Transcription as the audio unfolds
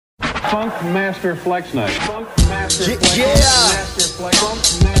Funk Master Flex Night. Funk Master Flex. Yeah. Master Flex.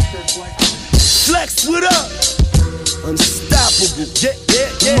 Funk Master Flex. Flex, what up? Unstoppable.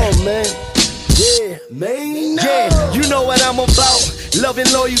 Yeah. Come on, man. Yeah, Maino. Yeah, you know what I'm about. Love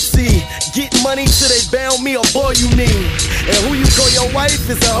and loyalty. Get money till they bail me or boy you need. And who you call your wife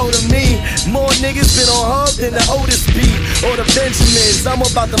is a hoe to me. More niggas been on her than the oldest beat. Or the Benjamins, I'm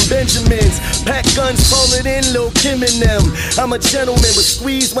about them Benjamins. Pack guns, pull it in, Lil' Kim and them. I'm a gentleman, but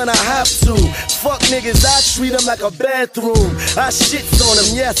squeeze when I have to. Fuck niggas, I treat them like a bathroom. I shits on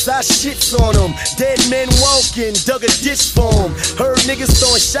them, yes, I shits on them. Dead men walking, dug a ditch for them. Heard niggas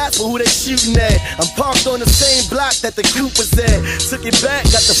throwing shots, but who they shooting at? I'm parked on the same block that the coupe was at. Took it back,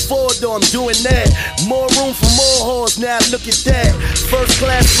 got the 4-door, I'm doing that. More room for more whores, now look at that. First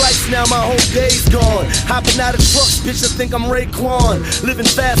class flights, now my whole day's gone. Hopping out of trucks, bitch, I think I'm Raekwon. Living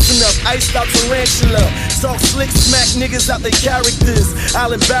fast enough, iced out tarantula. Talk slick, smack niggas out their characters.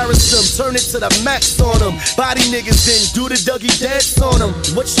 I'll embarrass them, turn it to the max on them. Body niggas in, do the Dougie dance on them.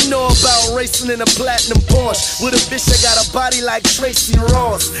 What you know about racing in a platinum Porsche? With a bitch that got a body like Tracy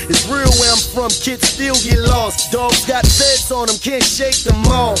Ross. It's real where I'm from, kids still get lost. Dogs got feds on them, can't shake them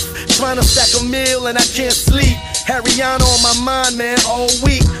off. Trying to stack a meal and I can't sleep. Harriana on my mind, man, all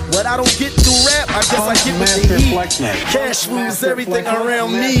week. What I don't get through rap, I guess I get with the heat. Cash rules everything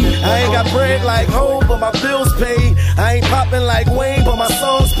around me. I ain't got bread like Ho, but my bills paid. I ain't popping like Wayne, but my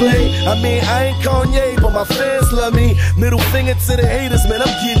songs play. I mean, I ain't Kanye, but my fans love me. Middle finger to the haters, man,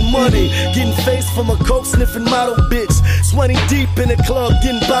 I'm getting money. Getting face from a coke sniffing model bitch. 20 deep in the club,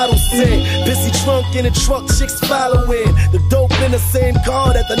 getting bottles sent. Pissy trunk in the truck, chicks following. The dope in the same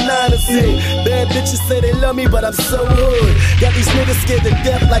car that the 9ers in. Bad bitches say they love me, but I'm so hood. Got these niggas scared to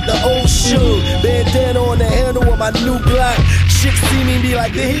death like the old shoe. Bandana on the handle of my new Glock. Chicks see me and be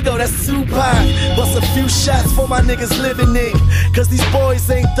like, there he go, that's Tupac. Bust a few shots for my niggas living in. Cause these boys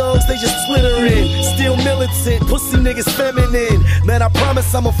ain't thugs, they just twittering. Still militant, pussy niggas feminine. Man, I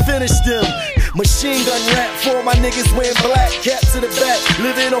promise I'ma finish them. Machine gun rap for my niggas wearing black. Cap to the back,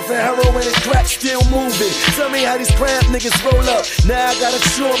 living off of heroin and crack, still moving. Tell me how these crap niggas roll up. Now I gotta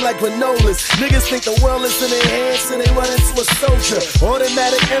chew them like granolas. Niggas think the world is in their hands and they run into a soldier.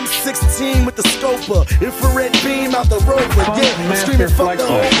 Automatic M16 with the scoper. Infrared beam out the rover. Yeah, I'm screaming fuck the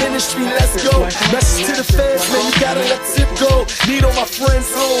whole industry, let's go. Message to the feds, man, you gotta let tip go. Need all my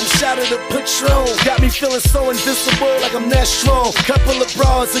friends home, shout out to Patron. Got me feeling so invincible like I'm that strong. Couple of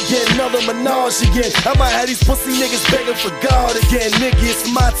bras again, another menage again. I might have these pussy niggas begging for God again. Nigga, it's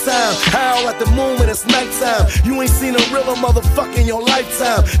my time. Howl at the moon when it's nighttime. You ain't seen a realer motherfucker in your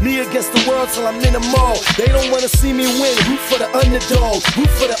lifetime. Me against the world till I'm in the mall. They don't wanna see me win. Root for the underdog.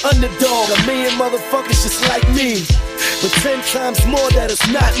 Root for the underdog. A million motherfuckers just like me, but 10 times more that it's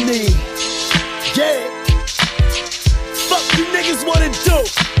not me. Yeah. Fuck you niggas wanna do.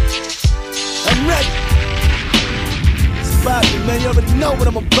 I'm ready. It's about me, man. You already know what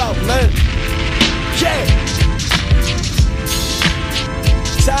I'm about, man. Yeah.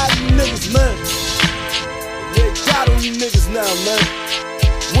 Tired of you niggas, man. Yeah, got on you niggas now, man.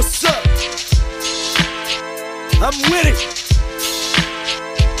 What's up? I'm with it.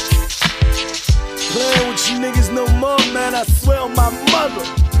 Playing with you niggas no more, man. I swear on my mother.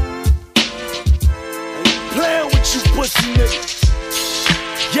 I ain't playing with you pussy niggas.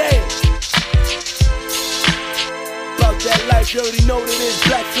 Yeah. About that life, you already know what it is.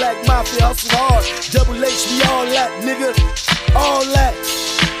 Black Flag Mafia, hustle hard. Double H, we all that, nigga. All that.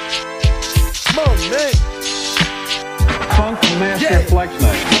 Come on, man. Funk Master Flex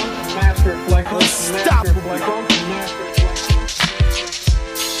Night. Funk Master Flex Night. Unstoppable.